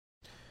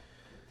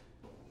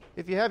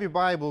If you have your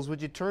Bibles,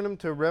 would you turn them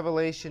to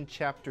Revelation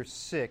chapter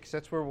 6?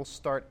 That's where we'll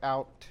start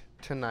out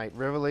tonight.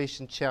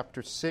 Revelation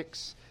chapter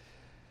 6.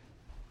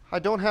 I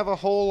don't have a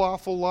whole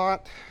awful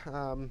lot.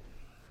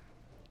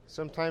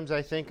 Sometimes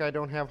I think I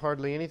don't have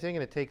hardly anything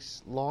and it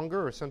takes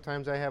longer, or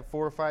sometimes I have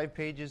 4 or 5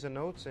 pages of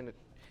notes and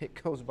it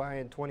goes by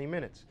in 20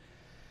 minutes.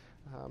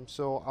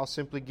 So I'll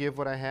simply give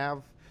what I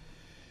have.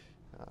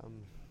 A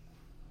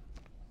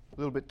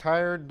little bit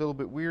tired, a little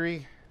bit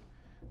weary.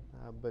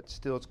 But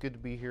still, it's good to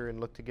be here and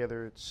look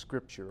together at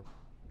Scripture.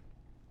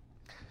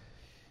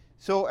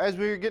 So as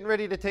we're getting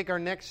ready to take our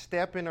next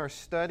step in our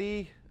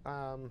study,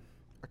 I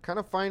kind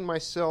of find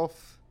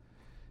myself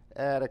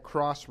at a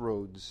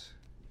crossroads.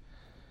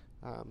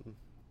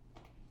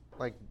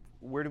 Like,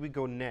 where do we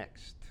go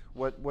next?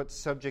 What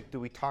subject do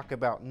we talk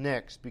about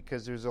next?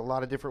 Because there's a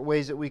lot of different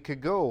ways that we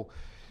could go.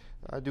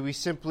 Do we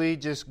simply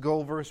just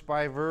go verse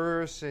by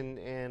verse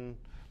and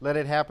let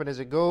it happen as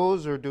it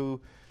goes, or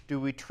do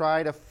we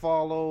try to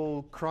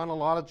follow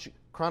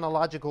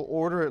chronological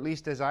order, at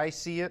least as I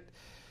see it,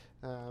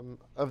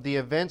 of the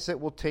events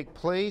that will take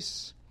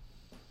place?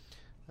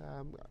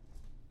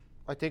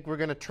 I think we're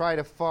going to try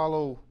to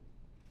follow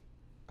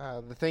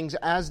the things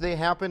as they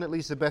happen, at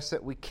least the best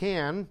that we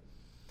can.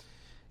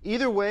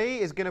 Either way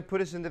is going to put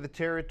us into the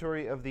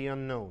territory of the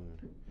unknown.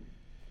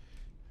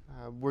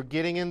 We're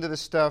getting into the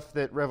stuff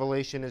that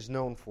Revelation is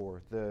known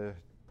for, the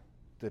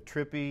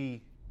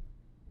trippy,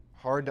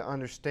 hard to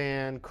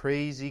understand,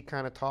 crazy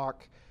kind of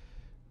talk,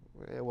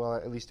 well,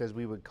 at least as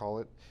we would call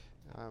it.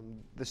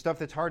 The stuff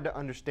that's hard to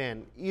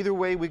understand. Either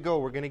way we go,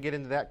 we're going to get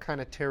into that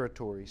kind of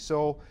territory.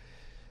 So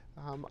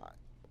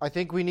I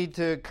think we need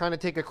to kind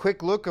of take a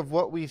quick look of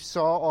what we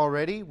saw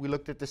already. We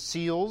looked at the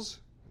seals.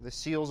 The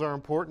seals are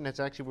important. That's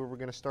actually where we're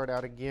going to start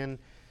out again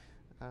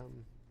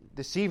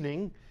this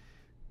evening.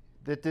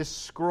 That this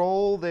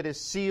scroll that is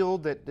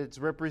sealed, that's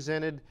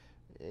represented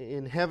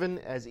in heaven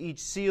as each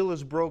seal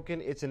is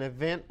broken, it's an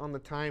event on the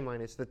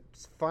timeline. It's the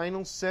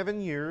final 7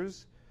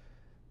 years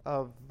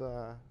of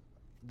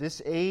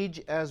this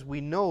age as we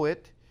know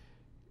it.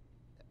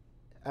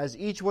 As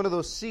each one of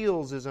those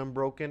seals is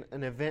unbroken,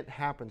 an event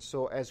happens.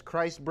 So as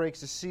Christ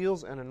breaks the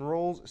seals and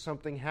unrolls,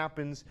 something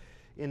happens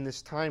in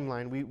this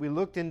timeline. We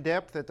looked in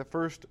depth at the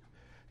first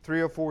 3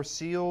 or 4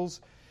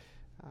 seals.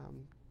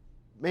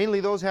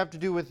 Mainly those have to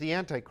do with the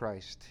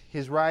Antichrist,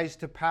 his rise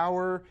to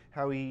power,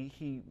 how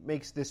he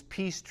makes this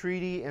peace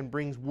treaty and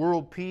brings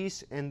world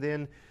peace, and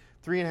then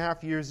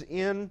 3.5 years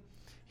in,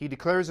 he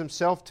declares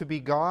himself to be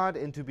God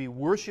and to be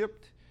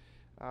worshipped,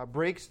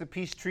 breaks the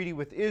peace treaty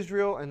with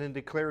Israel, and then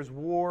declares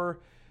war,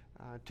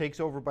 takes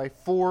over by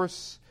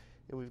force.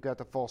 And we've got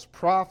the false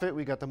prophet,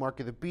 we've got the mark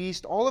of the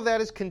beast. All of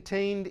that is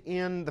contained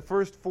in the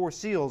first 4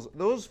 seals.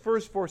 Those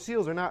first 4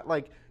 seals are not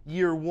like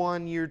year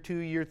 1, year 2,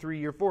 year 3,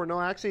 year 4.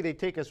 No, actually they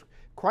take us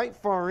quite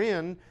far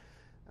in,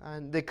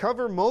 and they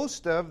cover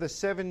most of the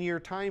 7-year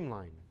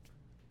timeline.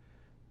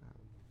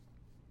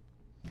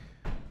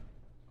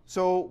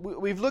 So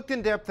we've looked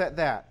in depth at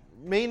that,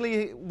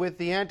 mainly with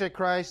the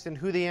Antichrist and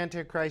who the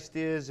Antichrist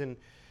is and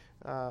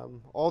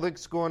all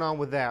that's going on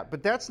with that.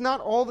 But that's not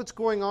all that's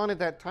going on at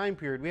that time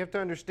period. We have to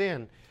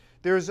understand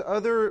there's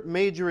other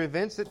major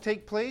events that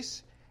take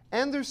place,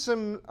 and there's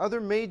some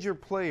other major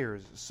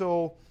players.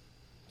 So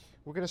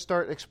we're going to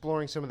start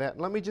exploring some of that.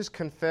 And let me just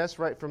confess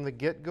right from the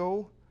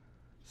get-go,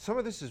 some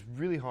of this is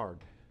really hard.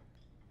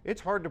 It's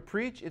hard to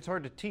preach, it's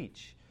hard to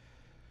teach.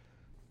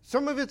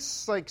 Some of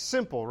it's like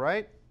simple,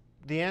 right?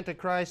 The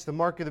Antichrist, the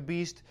mark of the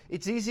beast.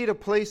 It's easy to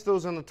place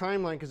those on the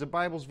timeline because the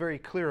Bible's very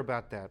clear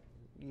about that.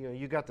 You know,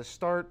 you got the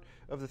start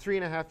of the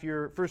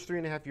first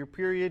 3.5 year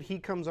period. He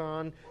comes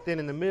on, then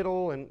in the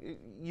middle, and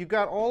you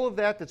got all of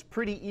that that's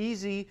pretty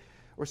easy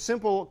or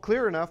simple,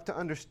 clear enough to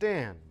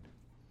understand.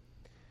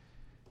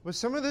 But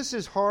some of this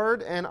is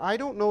hard, and I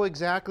don't know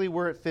exactly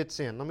where it fits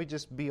in. Let me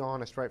just be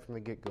honest right from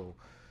the get-go.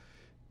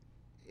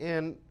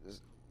 And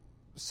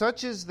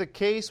such is the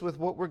case with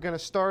what we're going to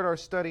start our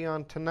study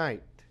on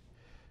tonight.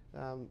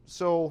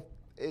 So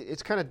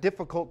it's kind of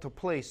difficult to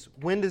place.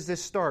 When does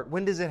this start?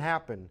 When does it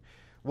happen?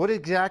 What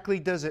exactly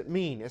does it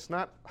mean? It's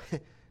not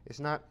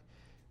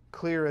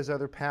clear as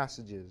other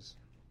passages.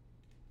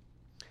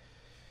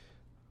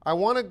 I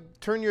want to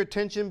turn your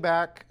attention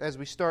back as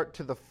we start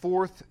to the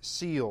 4th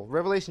seal,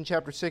 Revelation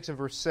chapter 6 and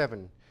verse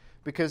 7,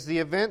 because the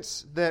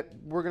events that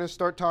we're going to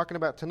start talking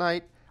about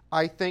tonight,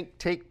 I think,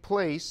 take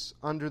place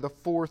under the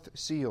 4th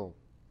seal.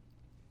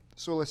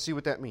 So let's see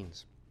what that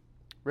means.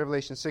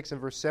 Revelation 6 and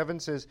verse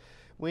 7 says,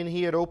 "When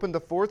he had opened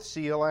the 4th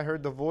seal, I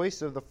heard the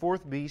voice of the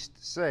 4th beast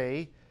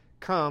say,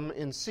 'Come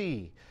and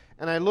see.'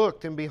 And I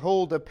looked, and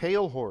behold, a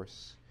pale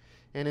horse,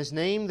 and his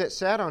name that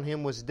sat on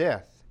him was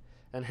Death,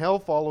 and hell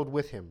followed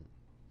with him.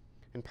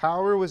 And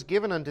power was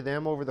given unto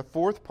them over the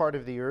 4th part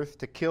of the earth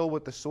to kill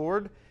with the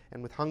sword,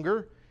 and with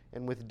hunger,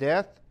 and with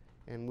death,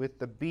 and with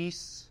the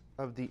beasts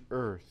of the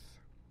earth."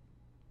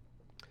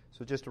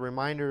 So just a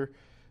reminder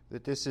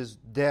that this is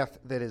death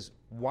that is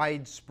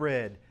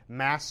widespread,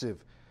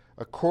 massive,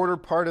 a quarter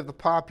part of the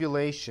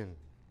population.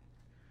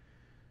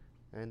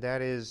 And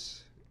that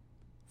is,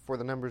 for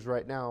the numbers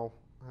right now,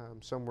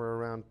 somewhere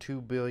around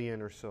 2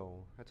 billion or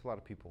so. That's a lot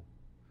of people.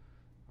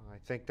 I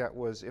think that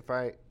was, if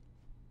I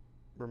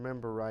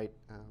remember right,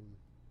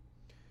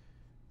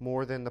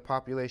 more than the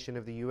population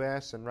of the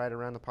U.S. and right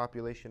around the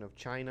population of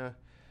China.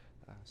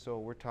 So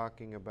we're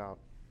talking about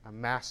a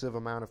massive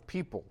amount of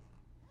people.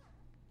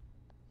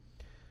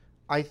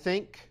 I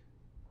think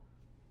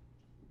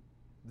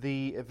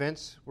the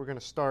events we're going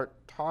to start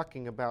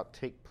talking about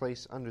take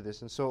place under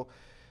this. And so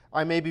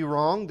I may be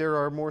wrong. There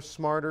are more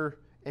smarter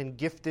and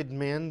gifted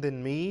men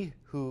than me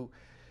who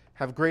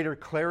have greater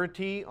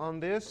clarity on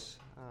this.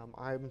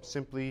 I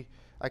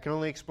can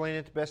only explain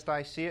it the best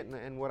I see it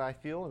and what I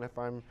feel. And if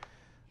I'm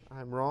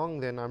wrong,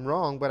 then I'm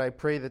wrong. But I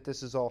pray that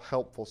this is all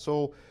helpful.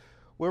 So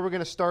where we're going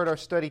to start our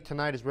study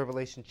tonight is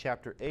Revelation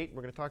chapter 8.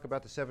 We're going to talk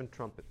about the 7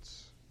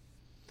 trumpets.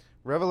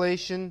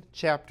 Revelation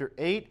chapter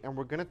 8, and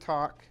we're going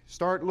to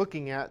start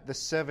looking at the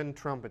 7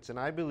 trumpets. And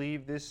I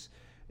believe this,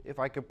 if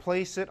I could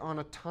place it on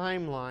a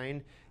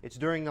timeline, it's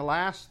during the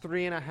last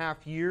 3.5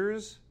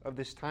 years of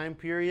this time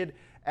period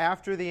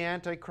after the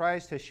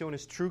Antichrist has shown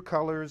his true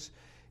colors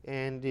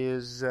and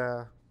is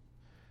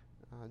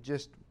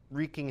just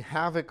wreaking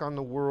havoc on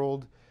the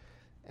world.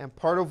 And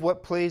part of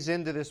what plays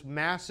into this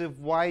massive,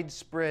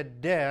 widespread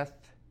death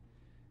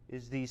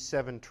is these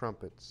 7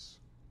 trumpets.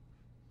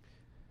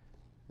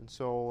 And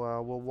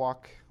so we'll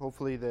walk,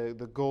 hopefully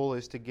the goal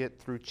is to get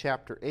through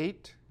chapter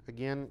 8.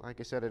 Again, like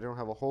I said, I don't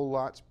have a whole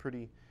lot.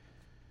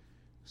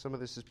 Some of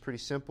this is pretty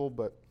simple,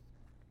 but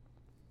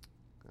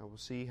we'll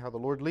see how the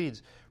Lord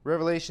leads.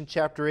 Revelation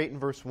chapter 8 and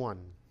verse 1.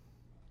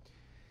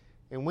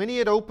 And when he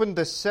had opened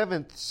the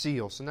 7th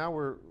seal, so now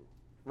we're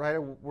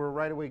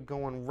right away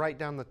going right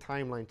down the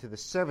timeline to the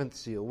 7th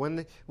seal.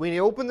 When he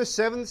opened the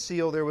 7th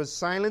seal, there was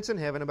silence in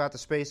heaven about the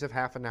space of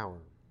half an hour.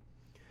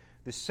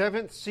 The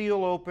 7th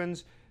seal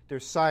opens,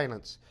 there's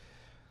silence.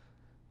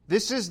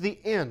 This is the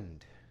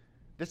end.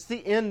 That's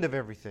the end of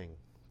everything.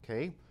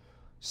 Okay?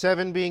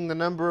 7 being the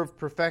number of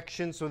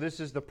perfection, so this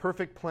is the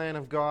perfect plan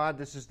of God.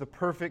 This is the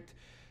perfect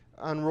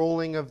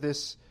unrolling of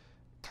this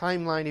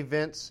timeline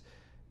events.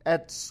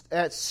 At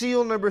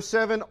seal number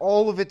 7,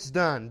 all of it's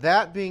done.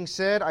 That being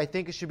said, I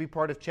think it should be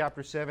part of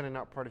chapter 7 and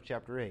not part of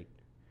chapter 8.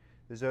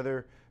 There's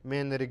other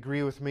men that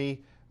agree with me,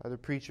 other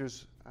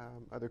preachers,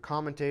 other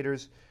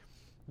commentators,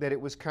 that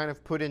it was kind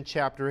of put in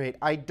chapter 8.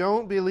 I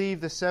don't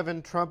believe the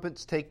 7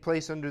 trumpets take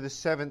place under the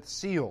 7th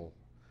seal.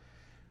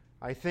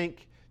 I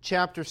think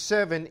chapter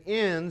 7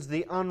 ends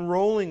the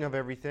unrolling of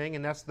everything,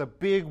 and that's the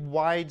big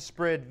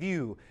widespread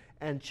view.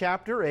 And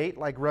chapter 8,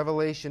 like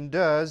Revelation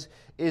does,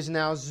 is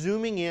now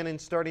zooming in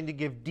and starting to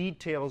give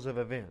details of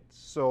events.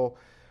 So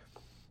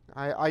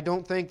I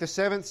don't think the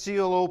 7th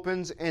seal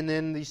opens and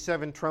then the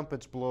 7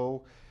 trumpets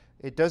blow.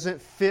 It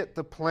doesn't fit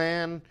the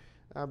plan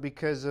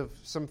because of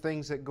some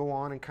things that go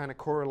on and kind of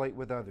correlate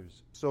with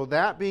others. So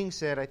that being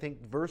said, I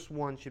think verse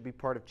 1 should be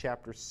part of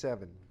chapter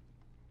 7.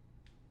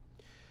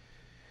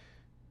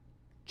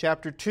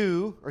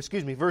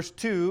 Verse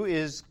 2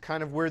 is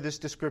kind of where this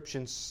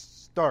description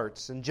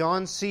starts. And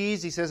John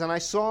sees, he says, and I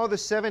saw the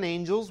 7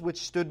 angels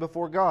which stood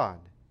before God,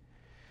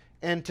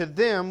 and to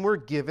them were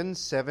given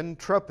 7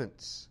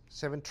 trumpets.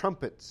 7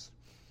 trumpets.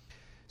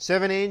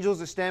 7 angels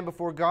that stand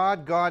before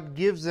God. God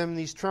gives them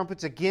these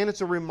trumpets. Again,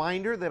 it's a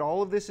reminder that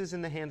all of this is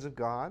in the hands of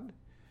God.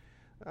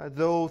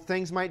 Though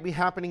things might be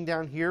happening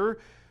down here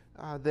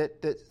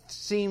that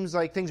seems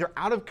like things are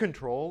out of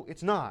control,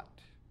 it's not.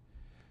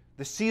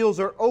 The seals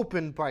are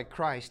opened by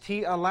Christ.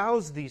 He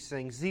allows these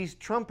things, these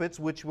trumpets,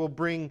 which will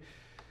bring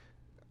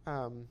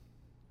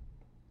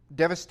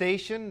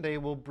devastation. They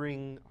will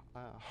bring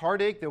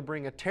heartache. They'll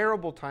bring a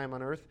terrible time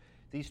on earth.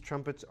 These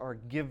trumpets are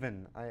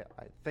given.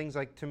 Things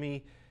like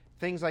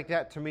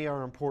that to me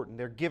are important.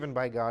 They're given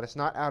by God. It's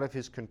not out of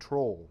His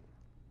control.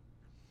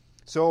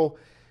 So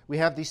we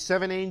have these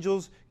 7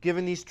 angels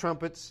given these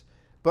trumpets,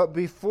 but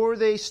before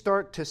they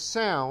start to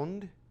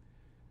sound,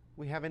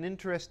 we have an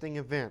interesting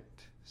event.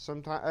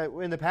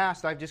 In the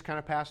past, I've just kind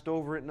of passed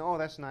over it, and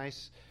that's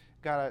nice.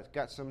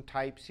 Got some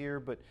types here,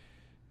 but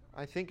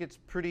I think it's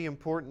pretty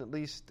important, at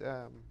least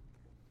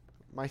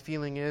my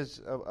feeling is,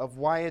 of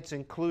why it's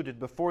included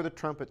before the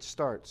trumpet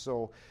starts.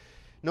 So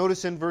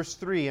notice in verse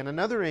 3, and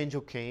another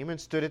angel came and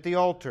stood at the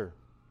altar,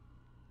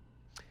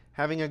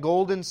 having a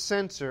golden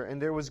censer,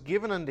 and there was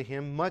given unto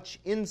him much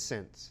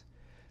incense,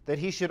 that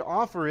he should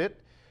offer it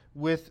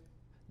with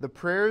the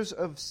prayers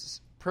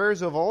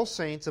of all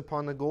saints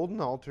upon the golden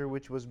altar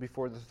which was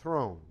before the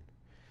throne.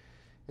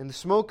 And the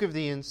smoke of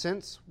the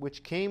incense,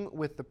 which came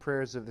with the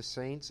prayers of the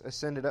saints,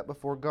 ascended up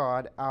before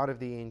God out of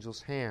the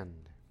angel's hand.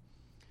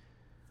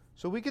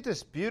 So we get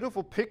this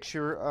beautiful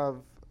picture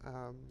of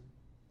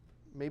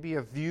maybe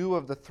a view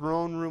of the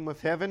throne room of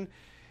heaven.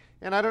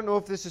 And I don't know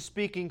if this is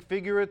speaking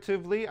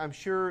figuratively. I'm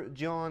sure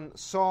John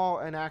saw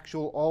an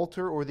actual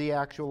altar or the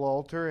actual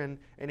altar and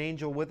an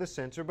angel with a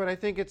censer, but I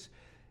think it's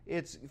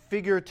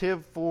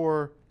figurative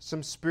for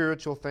some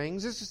spiritual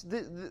things.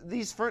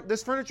 This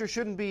furniture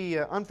shouldn't be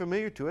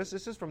unfamiliar to us.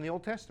 This is from the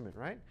Old Testament,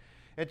 right?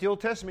 At the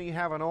Old Testament, you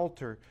have an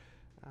altar.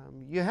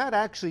 You had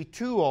actually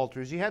 2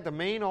 altars. You had the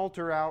main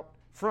altar out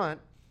front,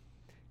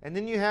 and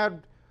then you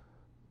had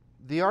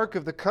the Ark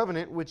of the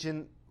Covenant, which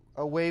in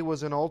a way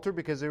was an altar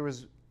because there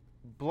was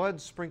blood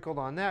sprinkled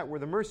on that, where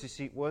the mercy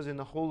seat was in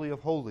the Holy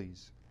of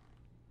Holies.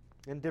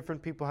 And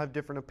different people have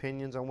different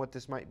opinions on what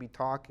this might be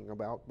talking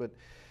about, but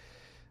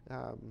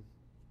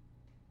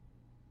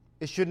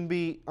it shouldn't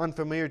be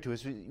unfamiliar to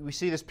us. We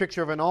see this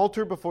picture of an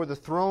altar before the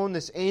throne.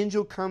 This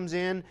angel comes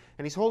in,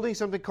 and he's holding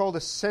something called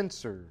a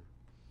censer.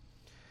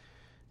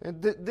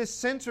 And this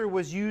censer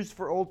was used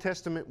for Old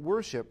Testament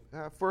worship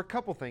for a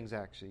couple things,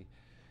 actually.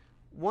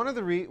 One of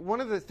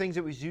the things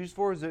it was used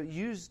for is it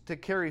used to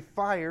carry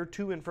fire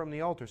to and from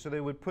the altar. So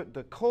they would put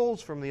the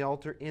coals from the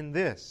altar in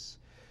this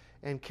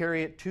and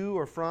carry it to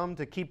or from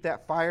to keep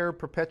that fire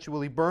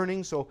perpetually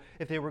burning. So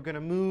if they were going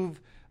to move,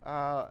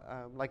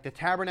 like the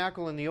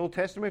tabernacle in the Old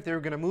Testament, if they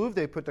were going to move,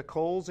 they put the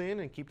coals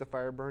in and keep the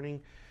fire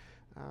burning.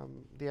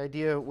 The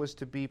idea was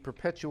to be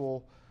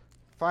perpetual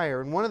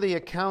fire. And one of the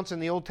accounts in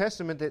the Old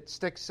Testament that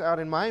sticks out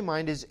in my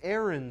mind is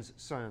Aaron's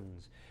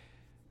sons.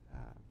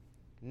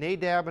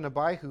 Nadab and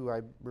Abihu,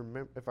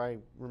 if I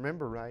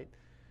remember right,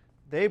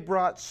 they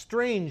brought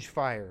strange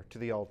fire to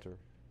the altar.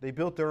 They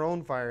built their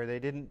own fire. They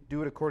didn't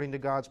do it according to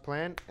God's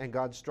plan, and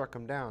God struck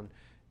them down.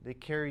 They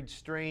carried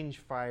strange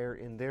fire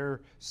in their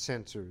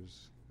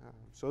censers.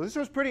 So this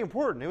was pretty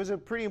important. It was a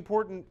pretty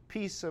important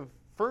piece of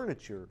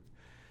furniture.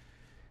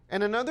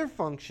 And another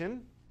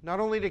function, not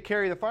only to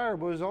carry the fire,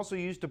 but it was also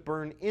used to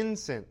burn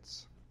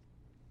incense.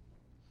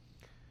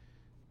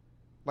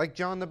 Like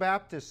John the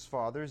Baptist's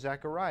father,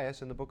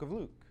 Zacharias, in the book of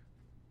Luke.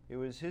 It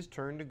was his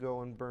turn to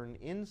go and burn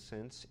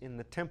incense in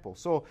the temple.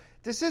 So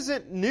this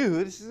isn't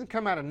new. This doesn't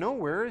come out of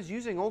nowhere. It's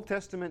using Old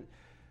Testament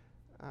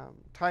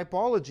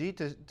typology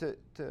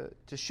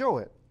to show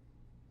it.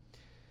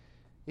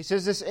 He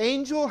says this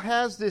angel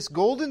has this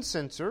golden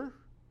censer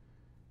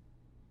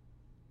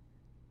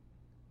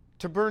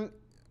to burn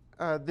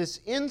this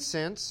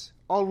incense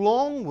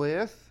along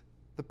with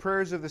the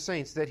prayers of the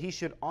saints, that he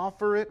should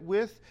offer it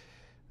with.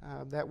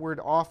 That word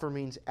offer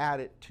means add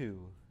it to.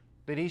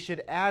 That he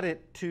should add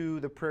it to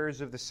the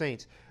prayers of the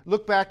saints.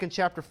 Look back in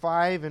chapter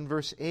 5 and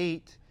verse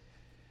 8.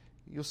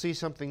 You'll see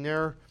something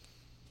there.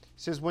 It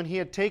says, when he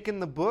had taken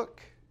the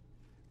book,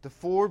 the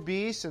 4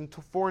 beasts and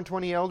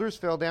 24 elders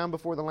fell down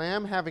before the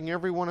Lamb, having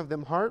every one of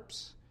them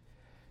harps,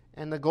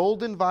 and the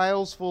golden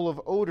vials full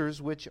of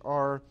odors, which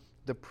are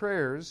the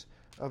prayers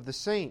of the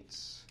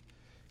saints.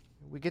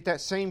 We get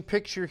that same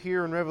picture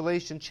here in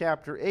Revelation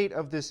chapter 8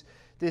 of this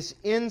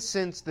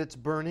incense that's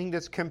burning,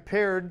 that's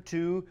compared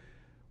to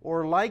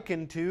or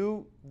likened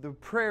to the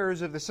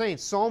prayers of the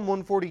saints. Psalm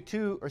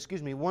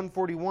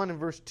 141 and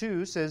verse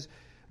 2 says,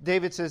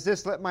 David says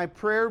this, let my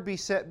prayer be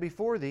set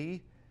before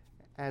thee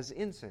as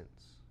incense.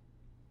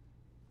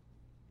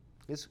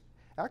 It's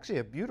actually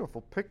a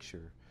beautiful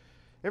picture.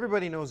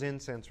 Everybody knows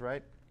incense,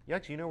 right? You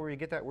actually know where you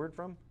get that word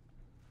from?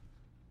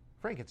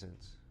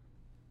 Frankincense.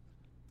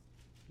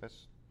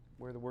 That's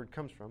where the word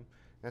comes from.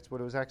 That's what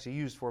it was actually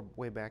used for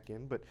way back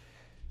in. But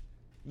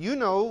you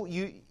know,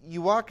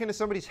 you walk into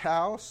somebody's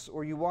house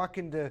or you walk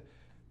into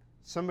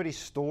somebody's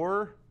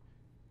store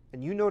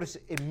and you notice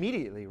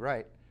immediately,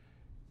 right,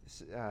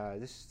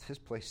 this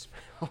place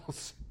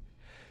smells.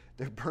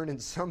 They're burning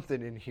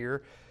something in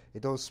here.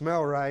 It don't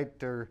smell right,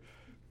 or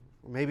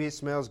maybe it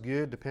smells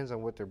good, depends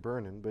on what they're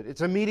burning. But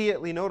it's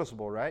immediately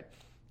noticeable, right?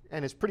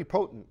 And it's pretty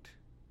potent.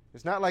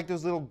 It's not like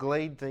those little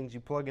Glade things you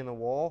plug in the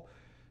wall,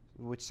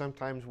 which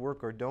sometimes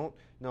work or don't.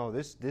 No,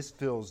 this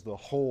fills the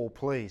whole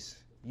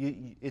place.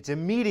 It's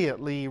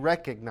immediately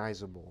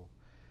recognizable.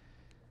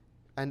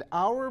 And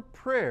our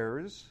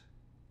prayers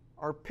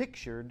are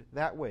pictured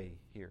that way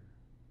here.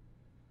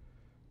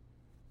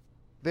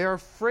 They are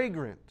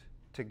fragrant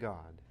to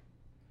God.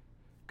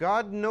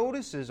 God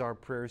notices our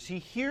prayers. He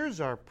hears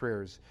our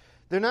prayers.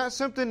 They're not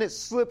something that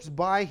slips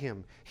by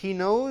Him. He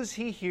knows,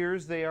 He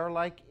hears. They are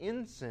like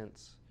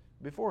incense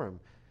before Him.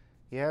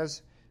 He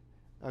has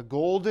a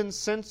golden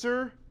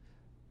censer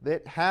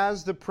that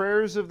has the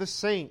prayers of the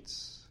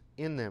saints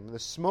in them. The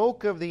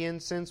smoke of the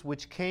incense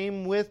which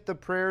came with the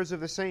prayers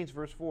of the saints,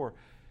 verse 4.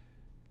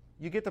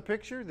 You get the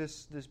picture?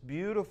 This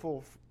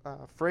beautiful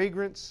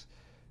fragrance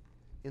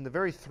in the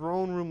very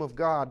throne room of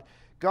God.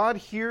 God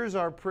hears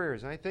our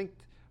prayers. And I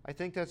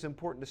think that's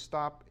important to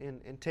stop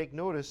and take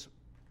notice.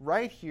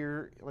 Right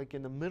here, like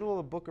in the middle of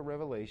the book of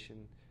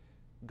Revelation,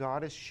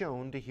 God is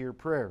shown to hear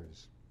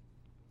prayers.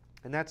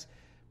 And that's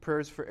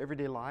prayers for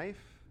everyday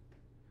life.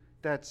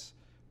 That's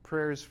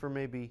prayers for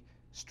maybe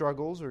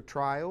struggles or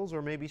trials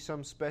or maybe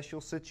some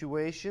special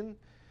situation.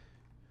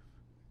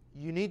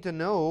 You need to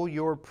know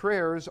your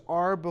prayers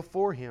are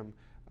before Him.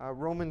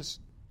 Romans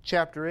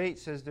chapter 8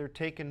 says they're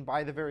taken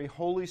by the very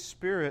Holy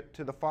Spirit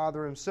to the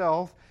Father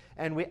Himself,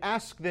 and we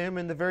ask them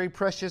in the very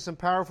precious and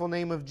powerful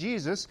name of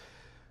Jesus,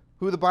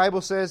 who the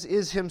Bible says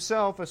is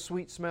Himself a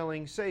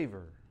sweet-smelling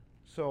savor.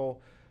 So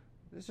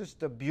this is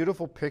just a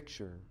beautiful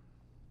picture.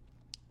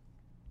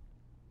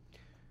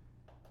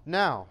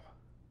 Now,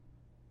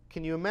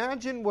 can you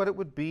imagine what it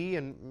would be,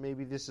 and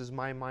maybe this is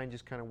my mind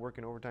just kind of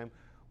working overtime,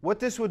 what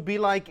this would be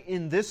like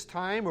in this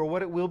time, or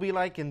what it will be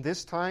like in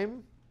this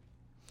time?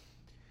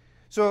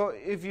 So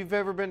if you've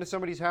ever been to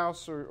somebody's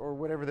house or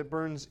whatever that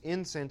burns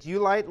incense, you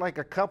light like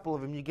a couple of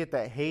them, you get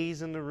that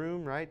haze in the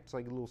room, right? It's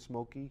like a little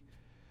smoky.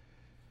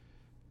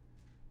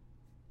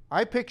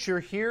 I picture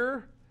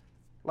here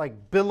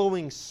like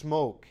billowing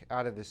smoke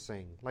out of this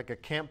thing, like a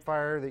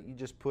campfire that you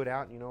just put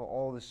out,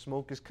 all the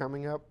smoke is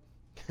coming up.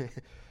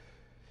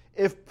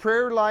 If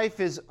prayer life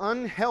is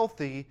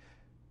unhealthy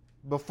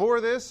before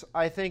this,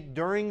 I think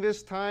during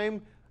this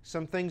time,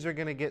 some things are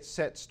going to get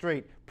set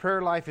straight.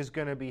 Prayer life is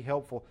going to be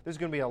helpful. There's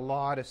going to be a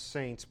lot of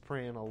saints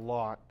praying a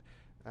lot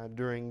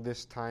during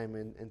this time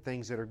and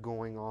things that are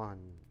going on.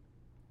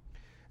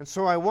 And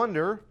so I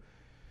wonder,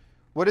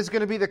 what is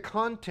going to be the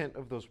content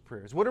of those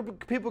prayers? What are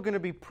people going to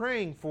be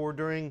praying for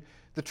during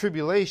the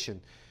tribulation?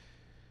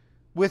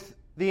 With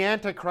the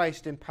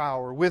Antichrist in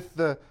power, with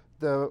the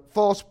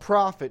false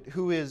prophet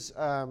who is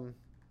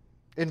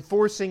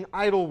enforcing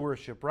idol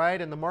worship,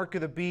 right? And the mark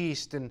of the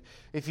beast. And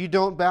if you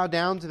don't bow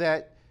down to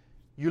that,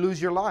 you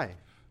lose your life.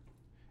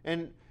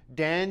 And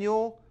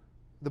Daniel,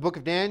 the book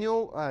of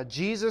Daniel,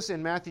 Jesus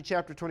in Matthew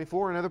chapter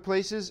 24 and other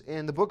places,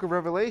 and the book of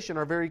Revelation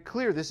are very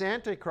clear. This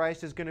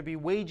Antichrist is going to be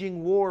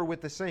waging war with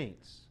the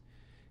saints.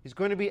 He's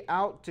going to be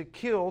out to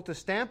kill, to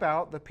stamp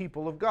out the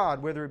people of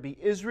God, whether it be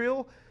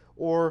Israel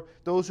or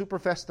those who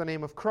profess the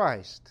name of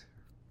Christ.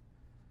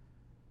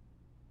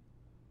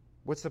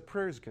 What's the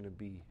prayers going to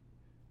be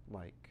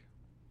like?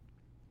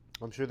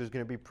 I'm sure there's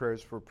going to be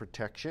prayers for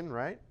protection,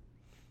 right?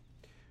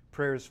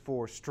 Prayers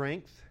for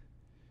strength.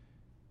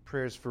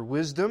 Prayers for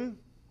wisdom.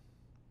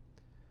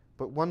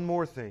 But one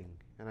more thing,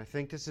 and I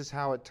think this is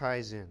how it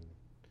ties in.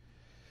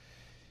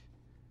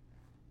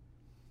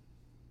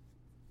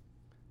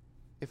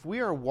 If we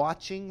are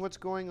watching what's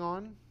going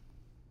on,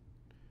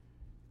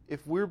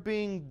 if we're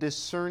being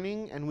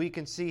discerning and we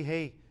can see,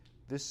 hey,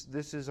 this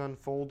is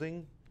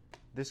unfolding,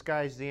 this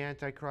guy's the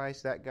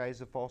Antichrist, that guy's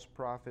the false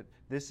prophet,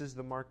 this is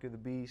the mark of the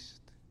beast,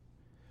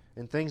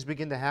 and things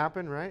begin to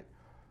happen, right?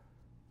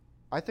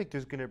 I think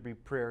there's going to be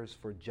prayers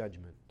for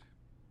judgment.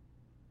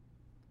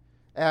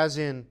 As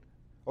in,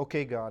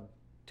 okay, God,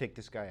 take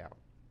this guy out.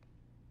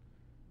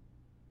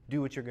 Do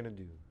what you're going to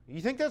do.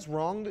 You think that's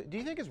wrong? Do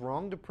you think it's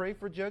wrong to pray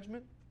for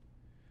judgment?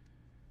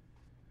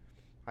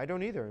 I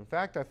don't either. In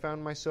fact, I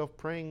found myself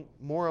praying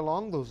more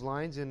along those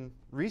lines in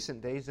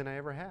recent days than I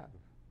ever have.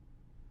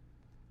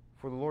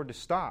 For the Lord to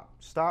stop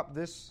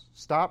this,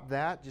 stop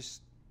that,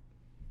 just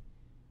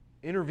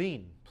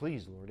intervene.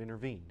 Please, Lord,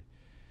 intervene.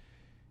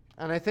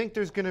 And I think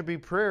there's going to be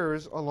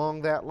prayers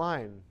along that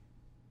line.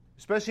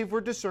 Especially if we're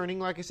discerning,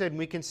 like I said, and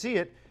we can see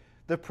it.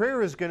 The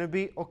prayer is going to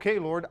be, okay,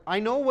 Lord, I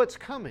know what's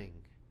coming.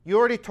 You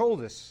already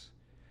told us.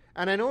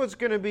 And I know it's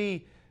going to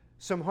be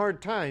some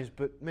hard times,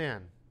 but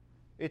man,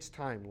 it's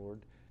time,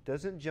 Lord.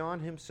 Doesn't John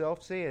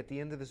himself say at the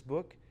end of this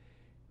book,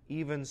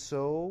 even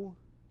so,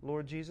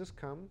 Lord Jesus,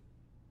 come?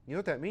 You know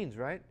what that means,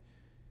 right?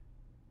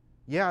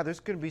 Yeah, there's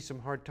going to be some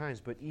hard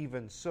times, but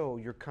even so,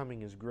 your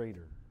coming is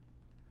greater.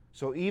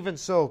 So even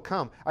so,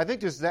 come. I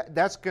think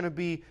that's going to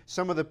be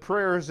some of the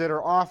prayers that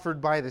are offered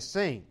by the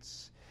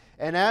saints.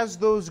 And as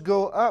those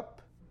go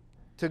up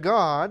to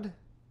God,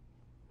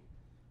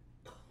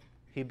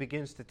 He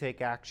begins to take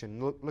action.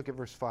 Look at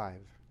verse 5.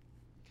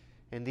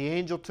 And the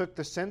angel took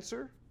the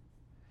censer,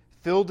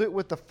 filled it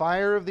with the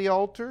fire of the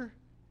altar,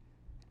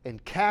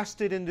 and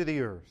cast it into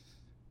the earth.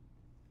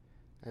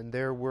 And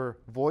there were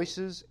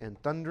voices and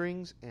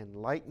thunderings and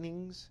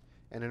lightnings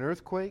and an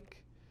earthquake.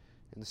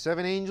 And the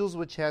 7 angels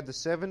which had the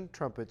 7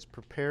 trumpets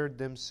prepared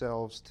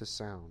themselves to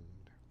sound.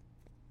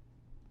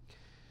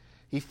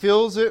 He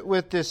fills it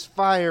with this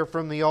fire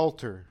from the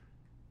altar.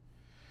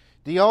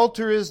 The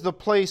altar is the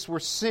place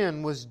where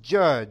sin was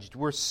judged,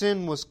 where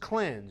sin was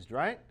cleansed,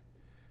 right?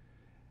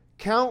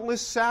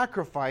 Countless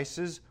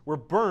sacrifices were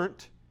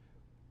burnt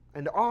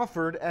and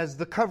offered as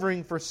the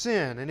covering for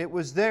sin. And it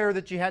was there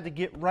that you had to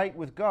get right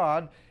with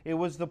God. It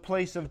was the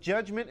place of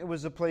judgment. It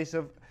was the place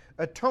of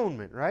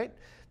atonement, right?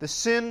 The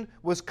sin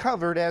was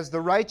covered as the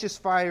righteous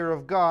fire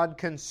of God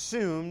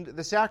consumed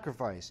the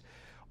sacrifice.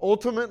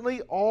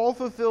 Ultimately, all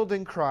fulfilled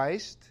in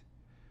Christ,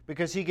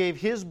 because He gave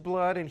His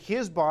blood and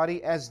His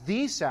body as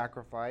the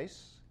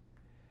sacrifice,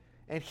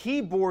 and He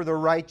bore the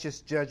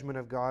righteous judgment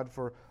of God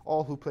for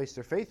all who place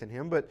their faith in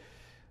Him. But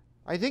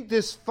I think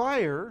this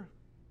fire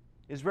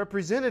is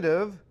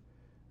representative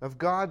of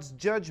God's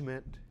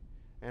judgment,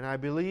 and I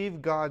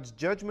believe God's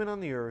judgment on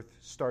the earth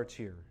starts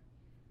here.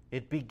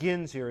 It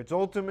begins here. It's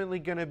ultimately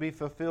going to be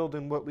fulfilled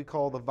in what we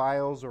call the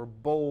vials or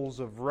bowls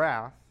of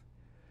wrath.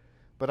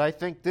 But I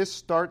think this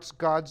starts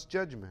God's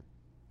judgment.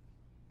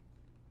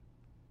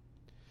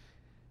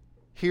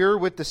 Here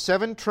with the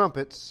 7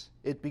 trumpets,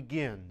 it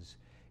begins.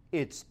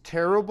 It's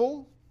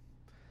terrible.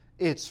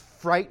 It's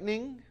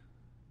frightening.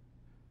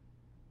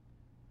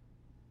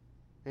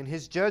 And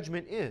His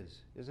judgment is,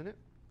 isn't it?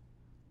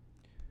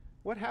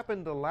 What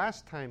happened the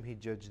last time He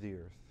judged the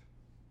earth?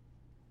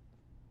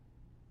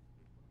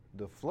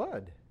 The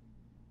flood.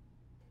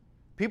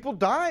 People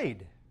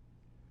died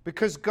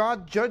because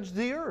God judged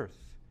the earth.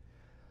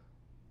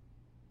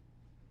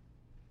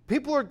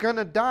 People are going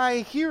to die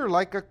here,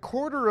 like a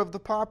quarter of the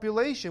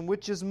population,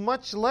 which is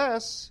much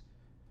less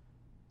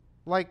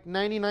like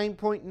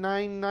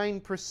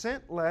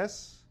 99.99%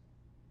 less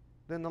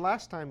than the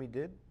last time he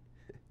did.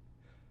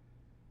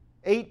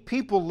 8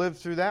 people lived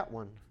through that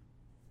one.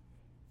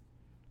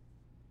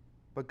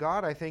 But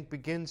God, I think,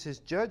 begins his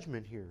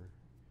judgment here.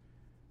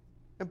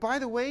 And by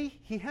the way,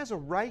 he has a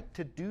right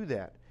to do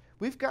that.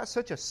 We've got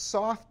such a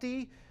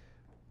softy,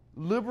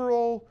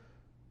 liberal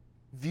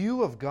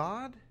view of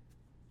God.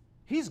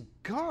 He's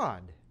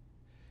God.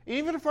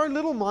 Even if our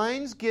little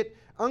minds get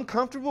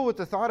uncomfortable with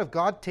the thought of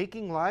God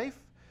taking life,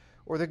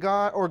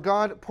 or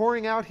God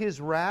pouring out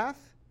his wrath,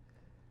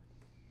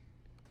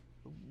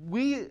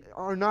 we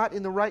are not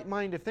in the right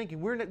mind of thinking.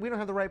 We don't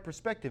have the right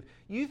perspective.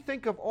 You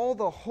think of all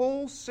the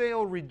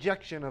wholesale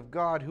rejection of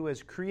God, who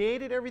has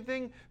created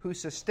everything, who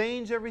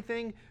sustains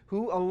everything,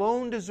 who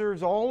alone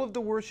deserves all of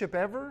the worship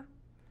ever,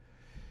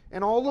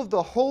 and all of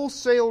the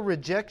wholesale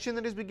rejection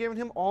that has been given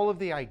him, all of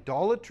the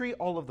idolatry,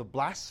 all of the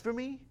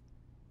blasphemy,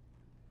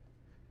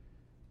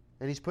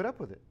 and he's put up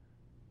with it.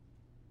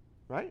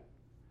 Right?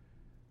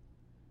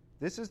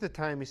 This is the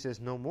time he says,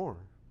 no more.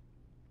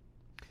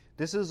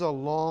 This is a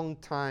long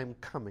time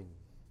coming.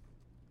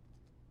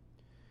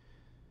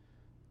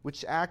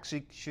 Which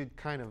actually should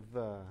kind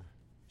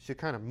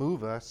of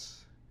move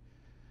us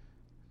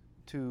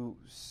to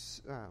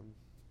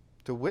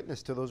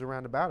witness to those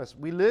around about us.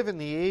 We live in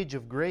the age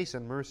of grace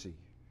and mercy.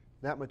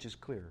 That much is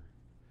clear.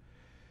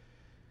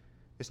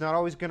 It's not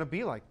always going to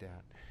be like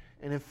that.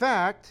 And in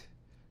fact,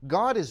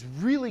 God is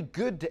really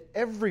good to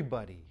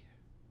everybody.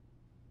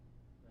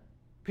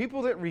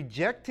 People that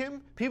reject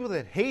him, people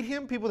that hate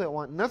him, people that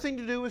want nothing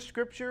to do with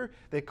Scripture,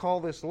 they call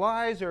this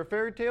lies or a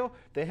fairy tale,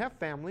 they have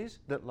families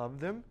that love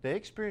them. They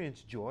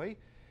experience joy.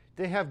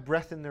 They have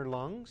breath in their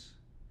lungs.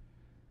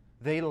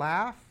 They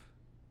laugh.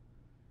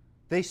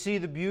 They see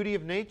the beauty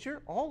of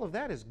nature. All of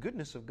that is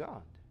goodness of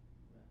God.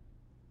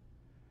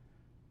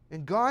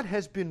 And God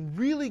has been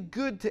really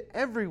good to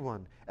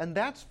everyone. And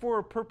that's for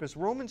a purpose.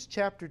 Romans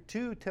chapter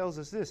 2 tells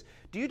us this.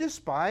 Do you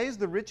despise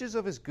the riches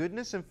of his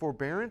goodness and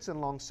forbearance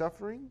and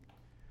long-suffering,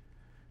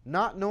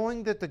 not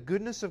knowing that the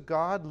goodness of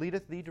God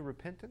leadeth thee to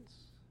repentance?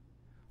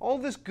 All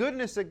this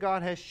goodness that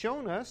God has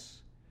shown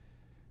us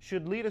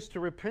should lead us to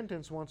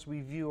repentance once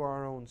we view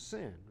our own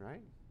sin,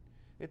 right?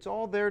 It's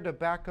all there to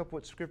back up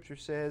what Scripture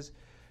says.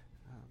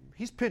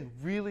 He's been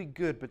really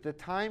good, but the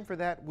time for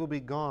that will be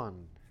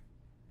gone.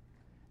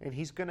 And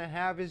he's going to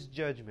have his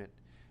judgment.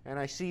 And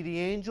I see the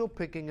angel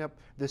picking up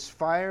this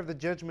fire of the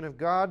judgment of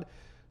God,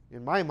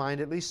 in my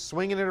mind at least,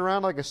 swinging it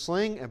around like a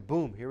sling, and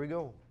boom, here we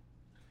go.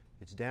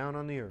 It's down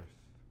on the earth.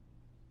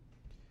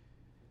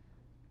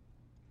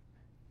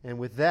 And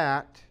with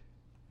that,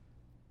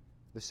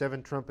 the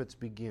 7 trumpets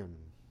begin.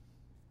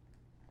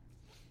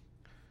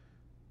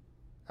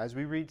 As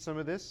we read some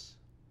of this,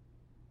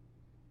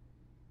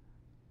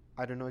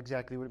 I don't know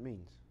exactly what it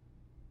means.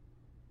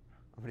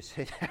 I'm going to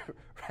say that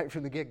right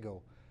from the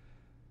get-go.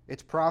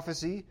 It's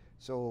prophecy,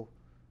 so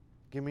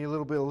give me a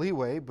little bit of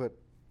leeway, but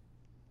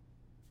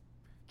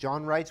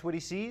John writes what he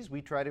sees.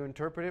 We try to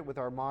interpret it with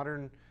our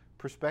modern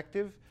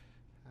perspective.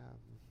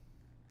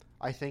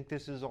 I think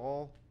this is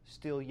all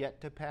still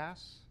yet to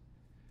pass.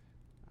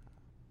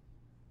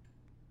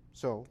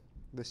 So,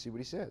 let's see what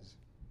he says.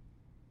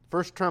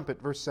 First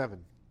trumpet, verse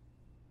 7.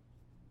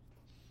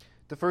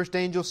 The first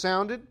angel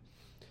sounded,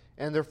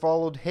 and there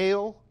followed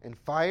hail and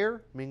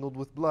fire mingled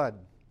with blood.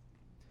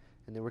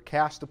 And they were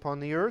cast upon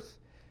the earth,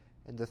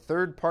 and the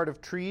third part of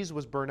trees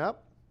was burnt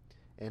up,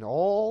 and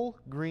all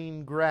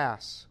green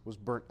grass was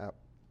burnt up.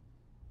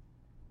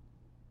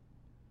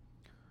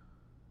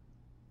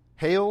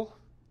 Hail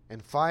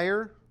and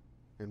fire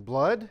and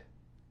blood,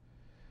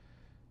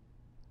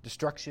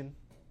 destruction.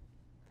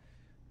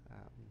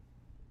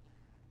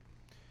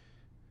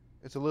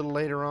 It's a little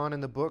later on in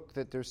the book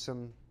that there's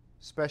some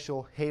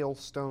special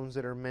hailstones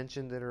that are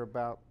mentioned that are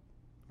about,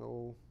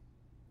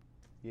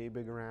 yay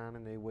big around,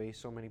 and they weigh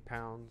so many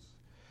pounds.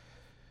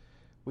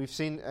 We've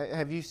seen,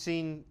 have you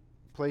seen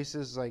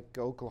places like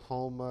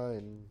Oklahoma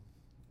and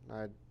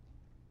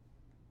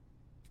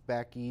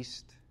back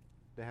east?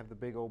 They have the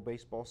big old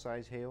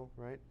baseball-sized hail,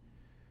 right?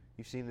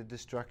 You've seen the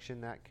destruction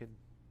that could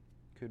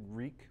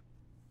wreak.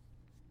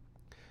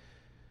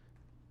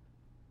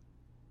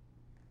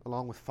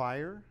 Along with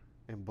fire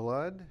and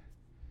blood.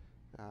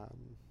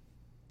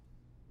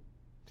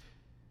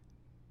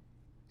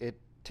 It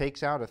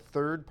takes out a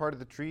third part of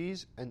the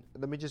trees. And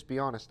let me just be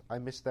honest, I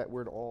missed that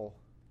word all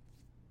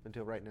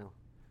until right now.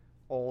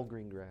 All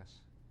green grass.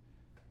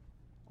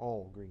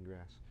 All green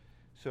grass.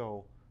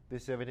 So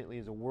this evidently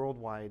is a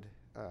worldwide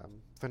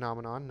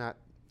phenomenon, not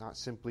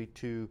simply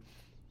to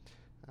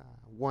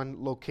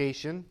one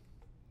location.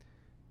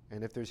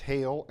 And if there's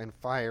hail and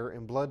fire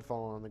and blood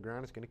falling on the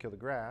ground, it's going to kill the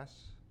grass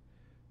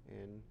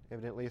and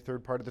evidently a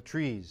third part of the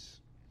trees.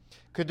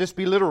 Could this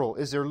be literal?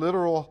 Is there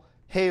literal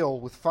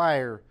hail with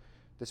fire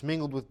that's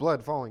mingled with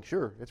blood falling?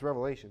 Sure, it's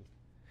Revelation.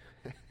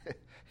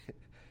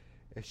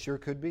 It sure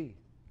could be.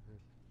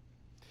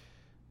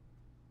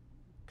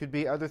 Could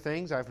be other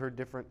things. I've heard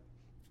different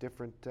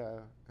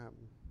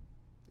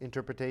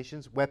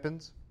interpretations.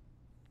 Weapons.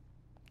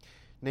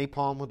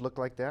 Napalm would look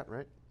like that,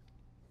 right?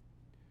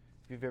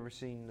 If you've ever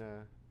seen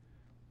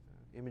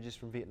images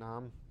from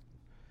Vietnam,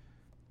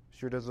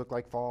 sure does look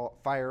like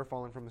fire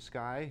falling from the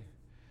sky.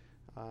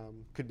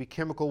 Could be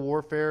chemical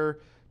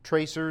warfare,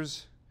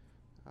 tracers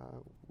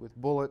with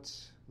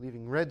bullets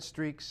leaving red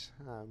streaks.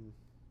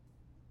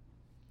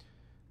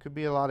 Could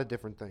be a lot of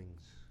different things.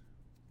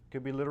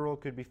 Could be literal,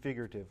 could be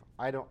figurative.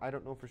 I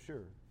don't know for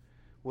sure.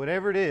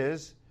 Whatever it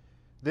is,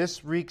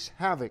 this wreaks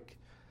havoc.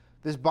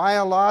 This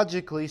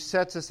biologically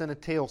sets us in a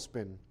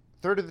tailspin.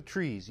 A third of the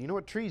trees. You know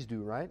what trees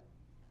do, right?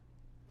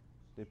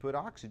 They put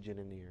oxygen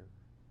in the air.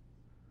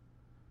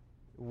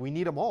 We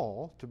need them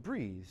all to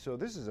breathe. So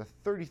this is a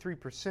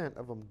 33%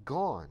 of them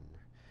gone.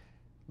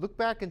 Look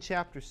back in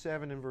chapter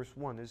 7 and verse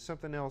 1. There's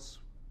something else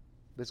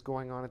that's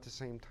going on at the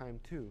same time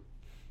too.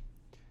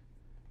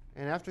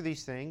 And after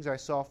these things, I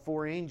saw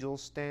 4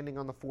 angels standing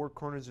on the 4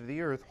 corners of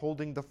the earth,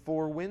 holding the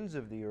 4 winds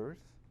of the earth,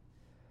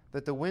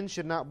 that the wind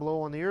should not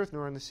blow on the earth,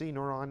 nor on the sea,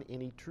 nor on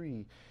any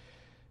tree.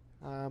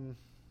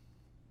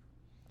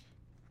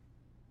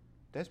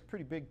 That's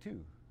pretty big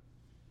too.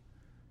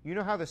 You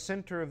know how the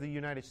center of the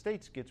United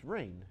States gets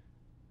rain?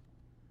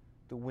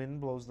 The wind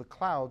blows the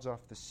clouds off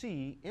the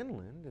sea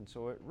inland, and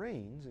so it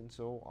rains, and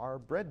so our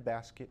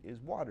breadbasket is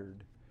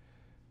watered.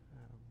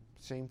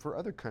 Same for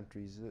other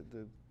countries.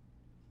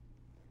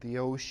 The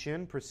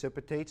ocean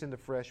precipitates into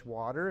fresh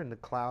water, and the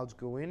clouds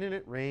go in, and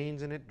it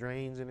rains, and it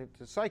drains, and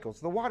it's a cycle. It's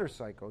the water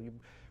cycle. You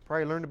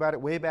probably learned about it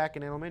way back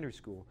in elementary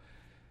school.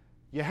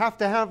 You have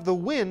to have the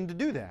wind to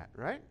do that,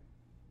 right?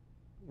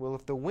 Well,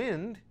 if the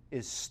wind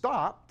is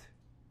stopped,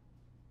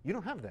 you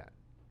don't have that.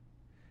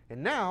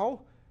 And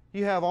now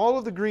you have all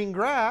of the green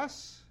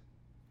grass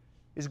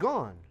is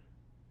gone.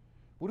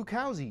 What do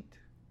cows eat?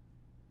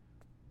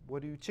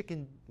 What do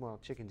chickens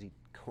eat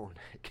corn,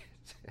 I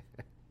guess.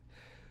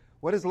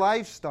 What does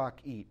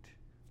livestock eat?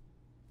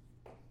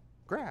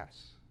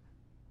 Grass.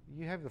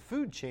 You have the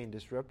food chain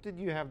disrupted.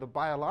 You have the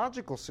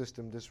biological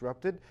system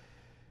disrupted.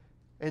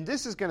 And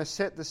this is going to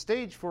set the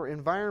stage for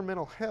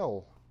environmental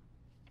hell.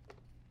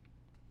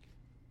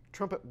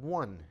 Trumpet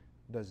 1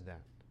 does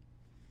that.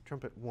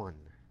 Trumpet 1.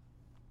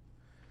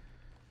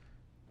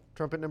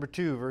 Trumpet number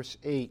 2, verse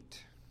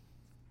 8.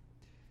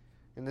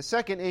 And the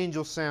second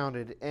angel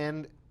sounded,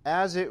 and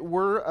as it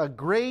were a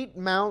great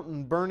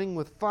mountain burning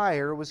with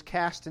fire was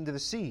cast into the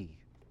sea.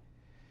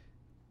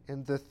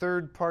 And the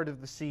third part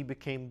of the sea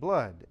became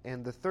blood,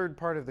 and the third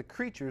part of the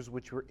creatures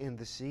which were in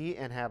the sea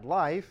and had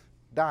life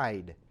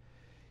died,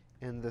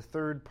 and the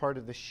third part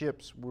of the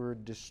ships were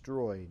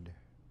destroyed.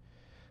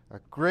 A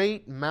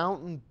great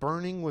mountain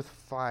burning with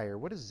fire.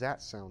 What does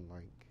that sound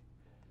like?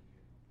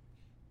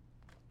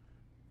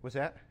 What's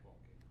that?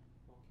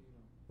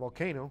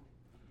 Volcano.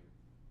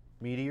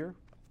 Meteor.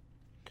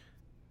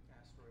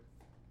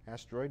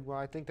 Asteroid. Well,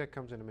 I think that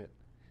comes in a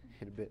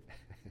bit.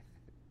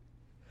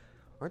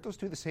 Aren't those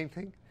two the same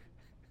thing?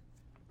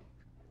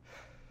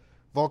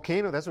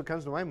 Volcano, that's what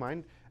comes to my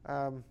mind.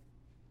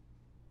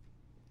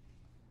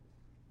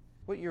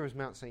 What year was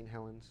Mount St.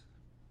 Helens?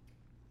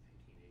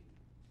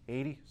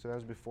 80. So that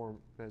was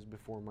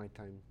before my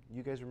time.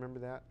 You guys remember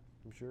that?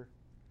 I'm sure.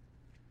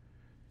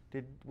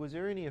 Was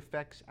there any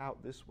effects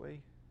out this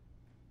way?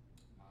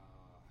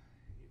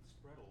 It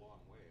spread a long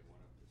way. It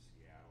went up to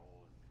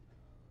Seattle,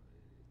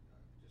 and it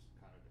just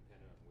kind of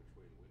depended on which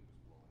way the wind was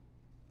blowing.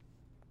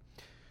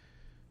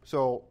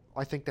 So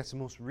I think that's the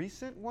most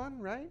recent one,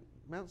 right?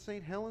 Mount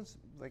St. Helens,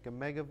 like a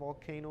mega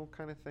volcano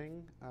kind of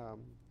thing.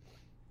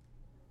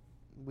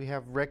 We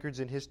have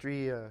records in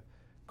history,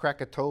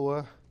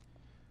 Krakatoa,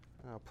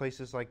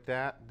 places like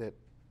that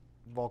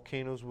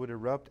volcanoes would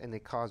erupt and they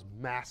cause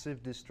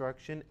massive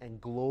destruction and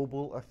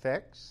global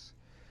effects.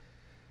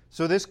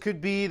 So this could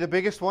be the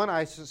biggest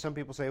one. Some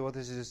people say, well,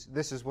 this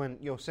is when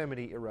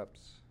Yosemite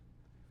erupts.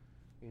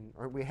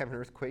 Aren't we having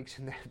earthquakes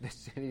in the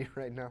city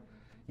right now?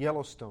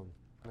 Yellowstone,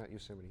 not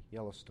Yosemite.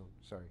 Yellowstone.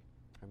 Sorry,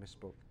 I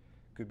misspoke.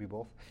 Could be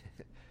both.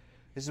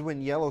 This is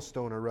when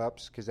Yellowstone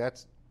erupts, because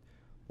that's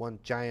one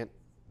giant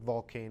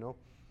volcano.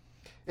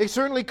 It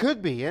certainly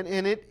could be, and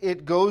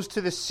it goes to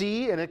the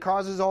sea, and it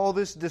causes all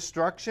this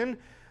destruction.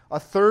 A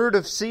third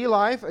of sea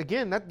life,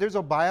 again, there's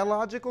a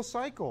biological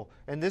cycle,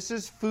 and this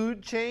is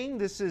food chain.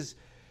 This is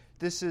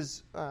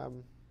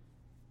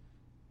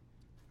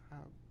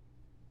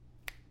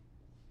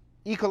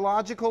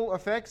ecological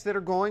effects that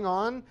are going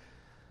on.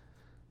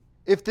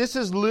 If this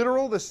is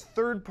literal, this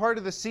third part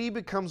of the sea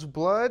becomes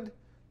blood,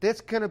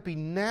 that's going to be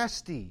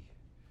nasty.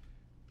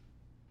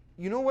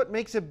 You know what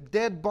makes a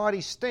dead body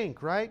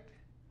stink, right?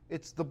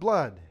 It's the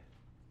blood.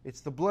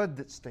 It's the blood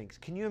that stinks.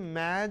 Can you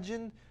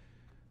imagine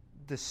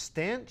the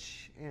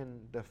stench and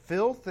the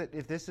filth that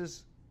if this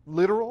is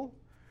literal?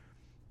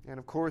 And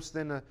of course,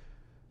 then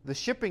the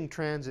shipping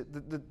transit,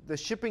 the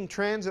shipping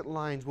transit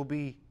lines will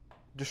be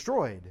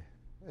destroyed.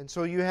 And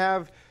so you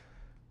have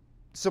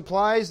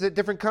supplies that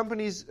different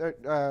countries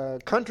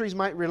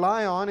might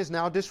rely on is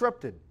now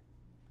disrupted.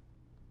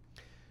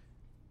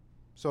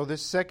 So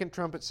this second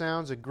trumpet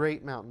sounds a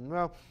great mountain.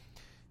 Well,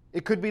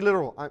 it could be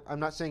literal.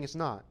 I'm not saying it's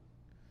not.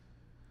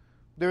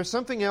 There is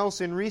something else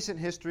in recent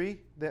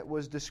history that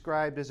was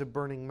described as a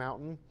burning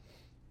mountain.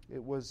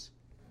 It was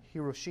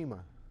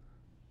Hiroshima.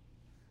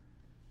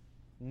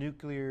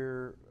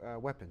 Nuclear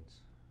weapons.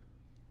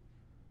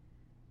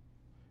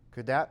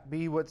 Could that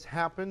be what's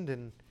happened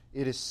and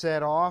it is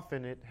set off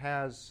and it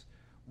has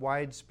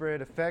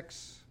widespread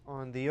effects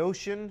on the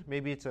ocean?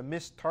 Maybe it's a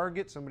missed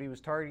target. Somebody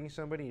was targeting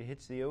somebody and it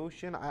hits the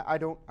ocean. I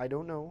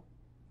don't know.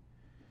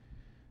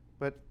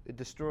 But it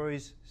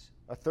destroys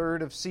a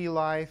third of sea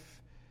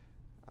life.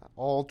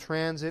 All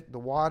transit. The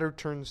water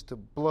turns to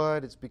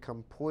blood. It's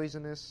become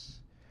poisonous.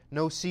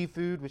 No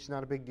seafood, which is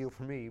not a big deal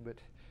for me, but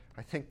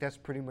I think that's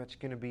pretty much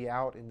going to be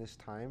out in this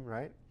time,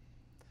 right?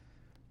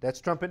 That's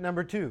trumpet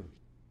number 2.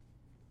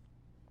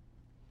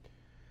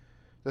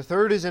 The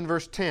third is in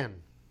verse 10.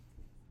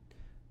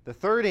 The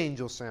third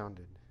angel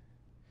sounded,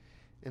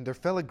 and there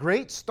fell a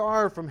great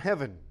star from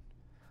heaven,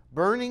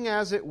 burning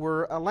as it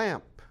were a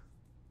lamp,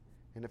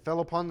 and it fell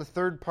upon the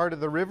third part of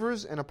the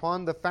rivers and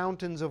upon the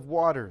fountains of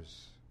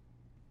waters.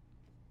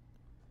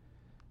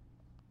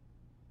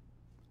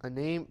 The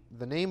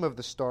name of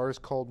the star is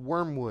called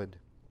Wormwood,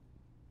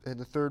 and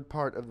the third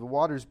part of the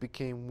waters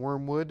became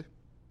wormwood,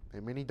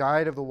 and many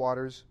died of the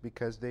waters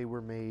because they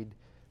were made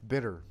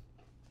bitter.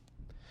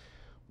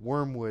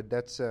 Wormwood,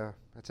 that's an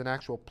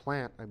actual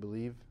plant, I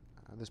believe,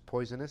 this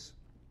poisonous.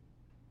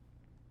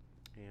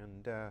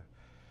 And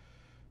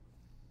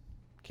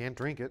can't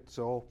drink it,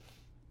 so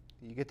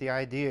you get the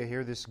idea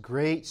here. This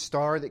great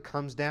star that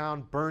comes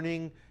down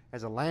burning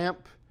as a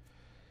lamp.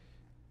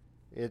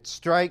 It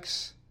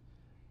strikes,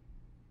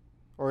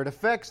 or it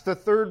affects the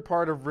third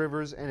part of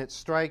rivers, and it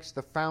strikes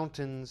the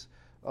fountains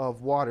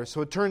of water. So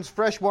it turns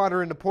fresh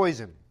water into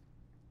poison.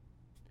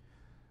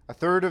 A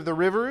third of the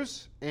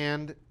rivers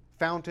and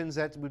fountains,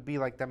 that would be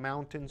like the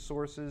mountain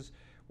sources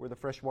where the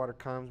fresh water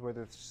comes,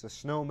 whether it's the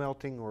snow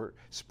melting or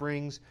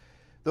springs,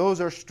 those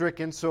are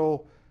stricken.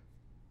 So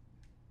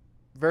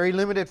very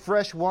limited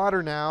fresh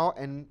water now,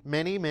 and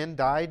many men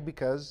died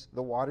because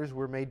the waters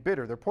were made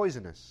bitter. They're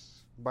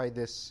poisonous by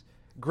this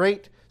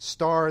great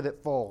star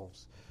that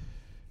falls.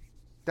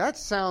 That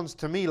sounds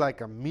to me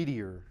like a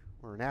meteor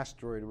or an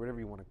asteroid or whatever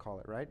you want to call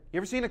it, right? You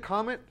ever seen a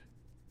comet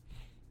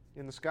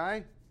in the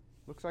sky?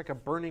 Looks like a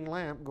burning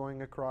lamp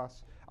going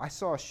across. I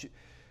saw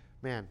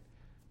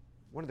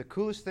one of the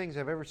coolest things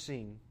I've ever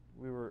seen.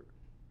 We were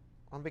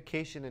on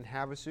vacation in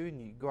Havasu,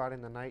 and you go out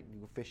in the night and you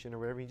go fishing or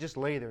whatever. You just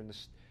lay there, and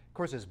of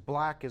course, as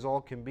black as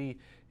all can be,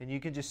 and you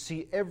can just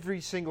see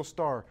every single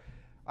star.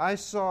 I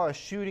saw a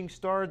shooting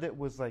star that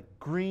was like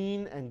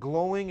green and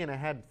glowing, and it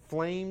had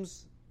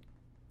flames.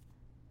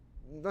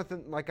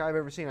 Nothing like I've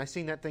ever seen. I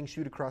seen that thing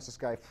shoot across the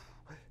sky.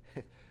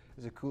 It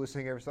was the coolest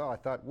thing I ever saw. I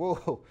thought,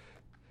 whoa,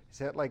 is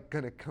that like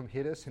going to come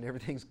hit us and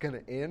everything's going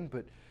to end?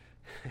 But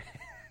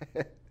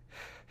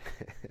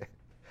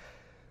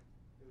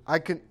I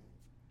can,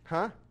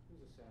 huh?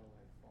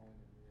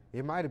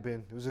 It might have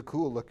been. It was a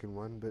cool looking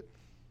one, but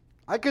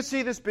I could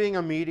see this being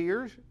a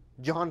meteor.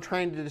 John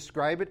trying to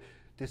describe it.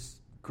 This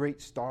great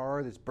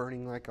star that's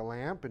burning like a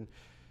lamp and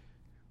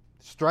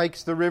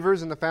strikes the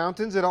rivers and the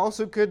fountains. It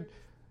also could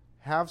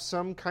have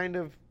some kind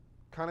of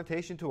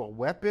connotation to a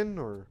weapon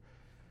or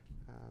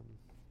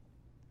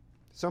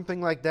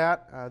something like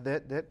that,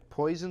 that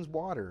poisons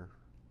water.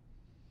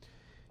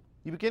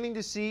 You're beginning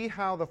to see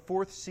how the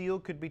fourth seal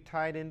could be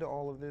tied into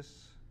all of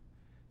this?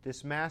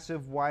 This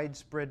massive,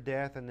 widespread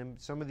death, and then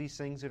some of these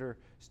things that are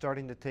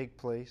starting to take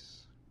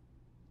place.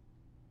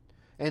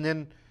 And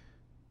then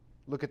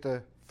look at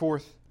the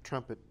fourth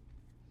trumpet.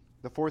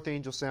 The fourth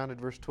angel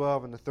sounded, verse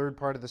 12, and the third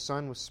part of the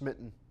sun was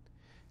smitten,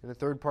 and the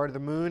third part of the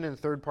moon, and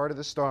the third part of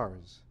the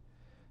stars.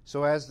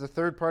 So as the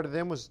third part of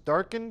them was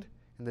darkened,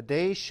 and the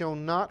day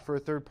shone not for a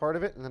third part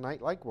of it, and the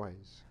night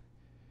likewise.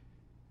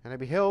 And I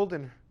beheld,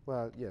 and,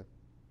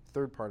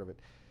 third part of it.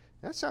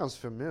 That sounds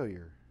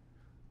familiar.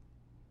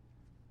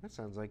 That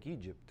sounds like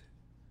Egypt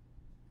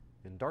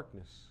in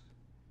darkness.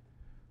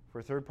 For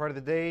a third part of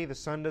the day, the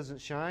sun doesn't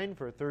shine.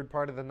 For a third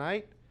part of the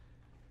night,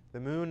 the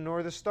moon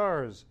nor the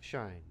stars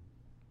shine,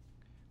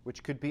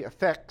 which could be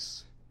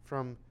effects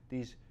from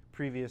these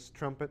previous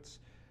trumpets.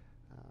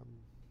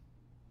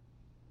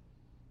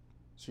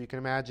 So you can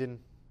imagine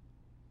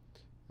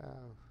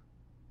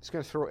it's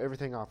going to throw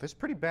everything off. It's a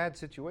pretty bad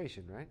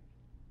situation, right?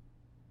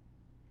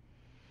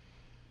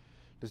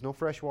 There's no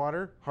fresh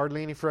water,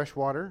 hardly any fresh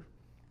water.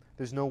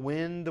 There's no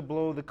wind to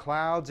blow the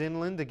clouds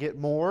inland to get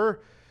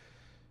more.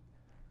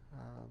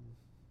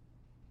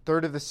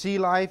 Third of the sea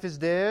life is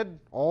dead.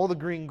 All the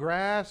green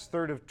grass.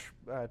 Third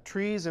of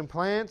trees and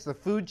plants. The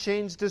food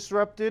chain's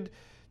disrupted.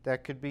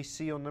 That could be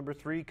seal number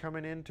 3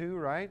 coming in too,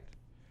 right?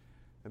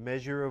 A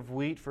measure of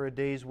wheat for a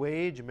day's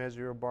wage. A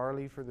measure of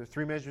barley for the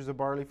 3 measures of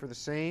barley for the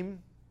same.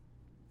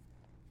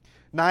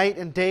 Night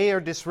and day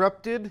are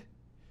disrupted.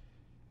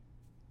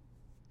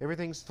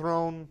 Everything's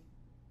thrown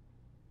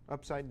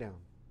upside down.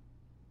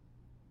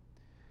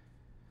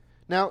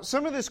 Now,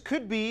 some of this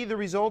could be the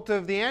result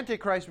of the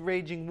Antichrist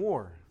waging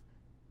war.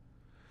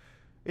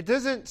 It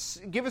doesn't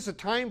give us a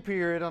time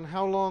period on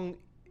how long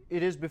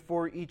it is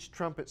before each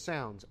trumpet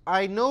sounds.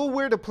 I know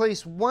where to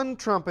place one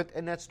trumpet,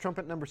 and that's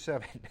trumpet number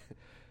 7.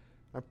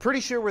 I'm pretty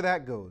sure where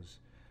that goes.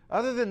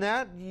 Other than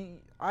that,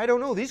 I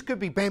don't know. These could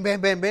be bam,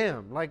 bam, bam,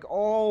 bam, like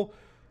all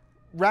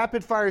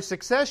rapid-fire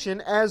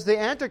succession as the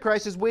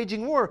Antichrist is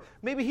waging war.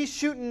 Maybe he's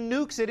shooting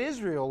nukes at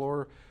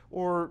Israel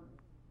or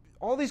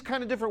all these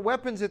kind of different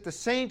weapons at the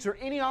saints or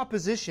any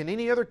opposition,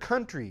 any other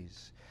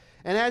countries.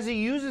 And as he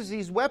uses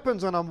these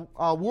weapons on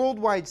a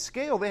worldwide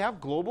scale, they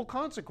have global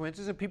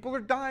consequences and people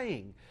are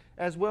dying,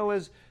 as well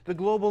as the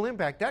global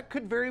impact. That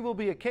could very well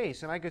be a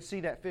case, and I could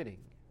see that fitting.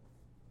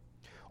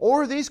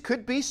 Or these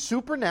could be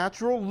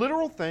supernatural,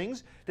 literal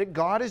things that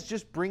God is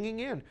just bringing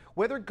in.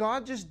 Whether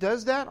God just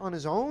does that on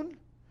His own,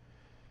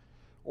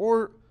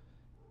 or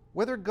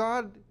whether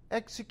God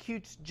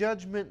executes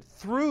judgment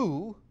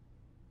through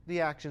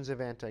the actions of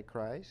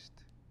Antichrist,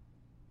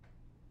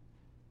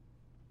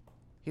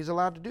 He's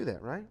allowed to do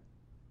that, right?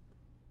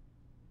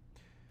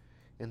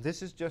 And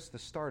this is just the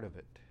start of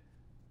it.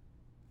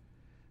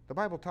 The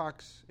Bible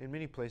talks in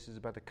many places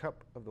about the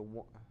cup of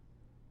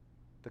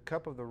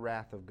the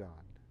wrath of God.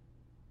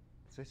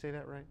 Did I say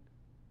that right?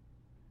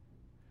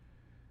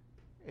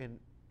 In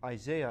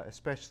Isaiah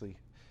especially.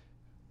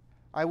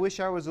 I wish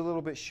I was a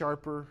little bit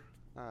sharper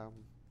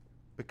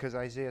because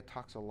Isaiah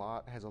talks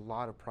has a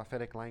lot of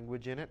prophetic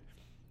language in it.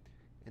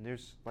 And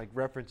there's like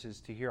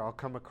references to here. I'll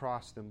come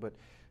across them, but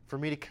for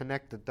me to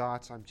connect the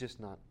dots, I'm just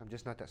not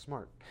that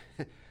smart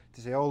to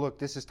say, oh look,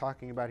 this is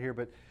talking about here.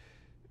 But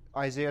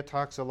Isaiah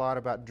talks a lot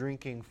about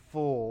drinking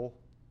full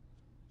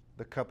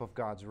the cup of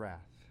God's wrath.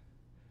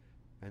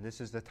 And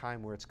this is the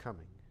time where it's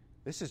coming.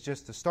 This is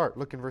just the start.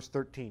 Look in verse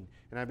 13.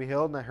 And I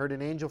beheld and I heard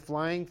an angel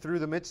flying through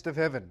the midst of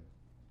heaven.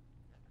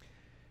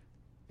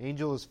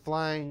 Angel is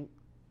flying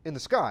in the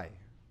sky.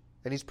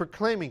 And he's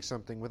proclaiming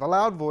something with a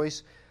loud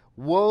voice.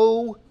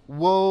 Woe,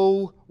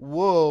 woe,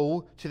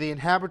 woe to the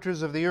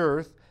inhabitants of the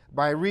earth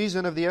by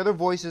reason of the other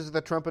voices of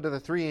the trumpet of the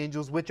three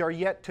angels which are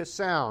yet to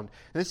sound.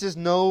 And this is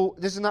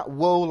not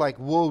woe like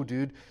whoa,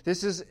 dude.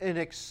 This is an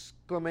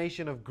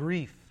exclamation of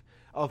grief,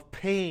 of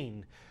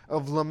pain,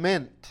 of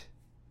lament.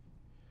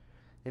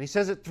 And he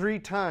says it 3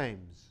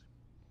 times.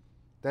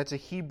 That's a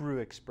Hebrew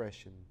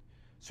expression.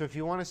 So if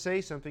you want to say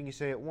something, you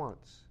say it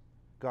once.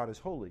 God is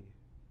holy.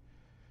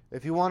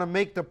 If you want to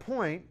make the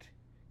point,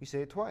 you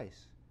say it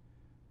twice.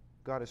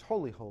 God is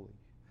holy, holy.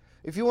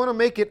 If you want to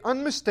make it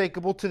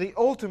unmistakable to the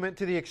ultimate,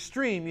 to the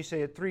extreme, you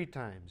say it 3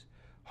 times.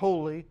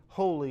 Holy,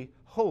 holy,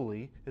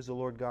 holy is the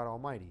Lord God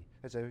Almighty.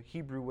 That's a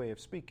Hebrew way of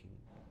speaking.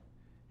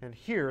 And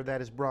here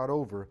that is brought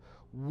over.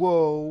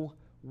 Woe,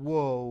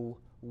 woe,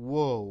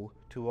 woe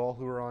to all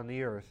who are on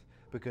the earth,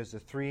 because the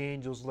 3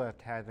 angels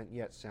left haven't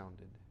yet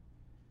sounded.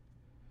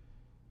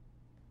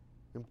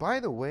 And by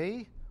the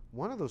way,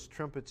 one of those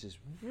trumpets is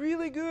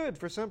really good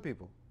for some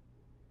people,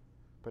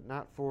 but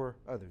not for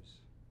others.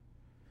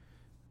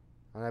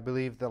 And I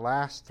believe the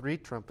last 3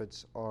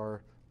 trumpets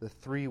are the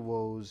 3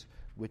 woes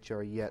which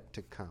are yet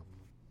to come.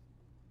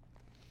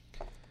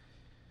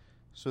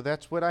 So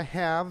that's what I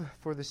have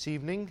for this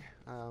evening.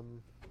 I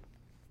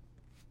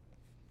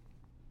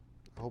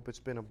hope it's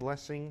been a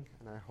blessing,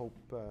 and I hope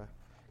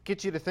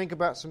get you to think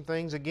about some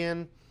things.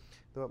 Again,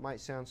 though it might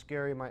sound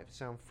scary, might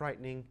sound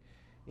frightening,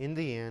 in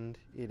the end,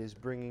 it is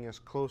bringing us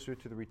closer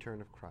to the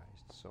return of Christ.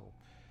 So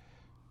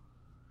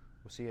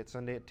we'll see you at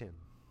Sunday at 10.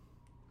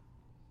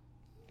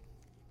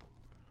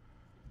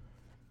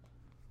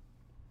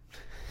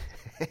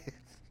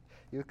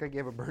 You look like you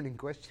have a burning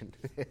question.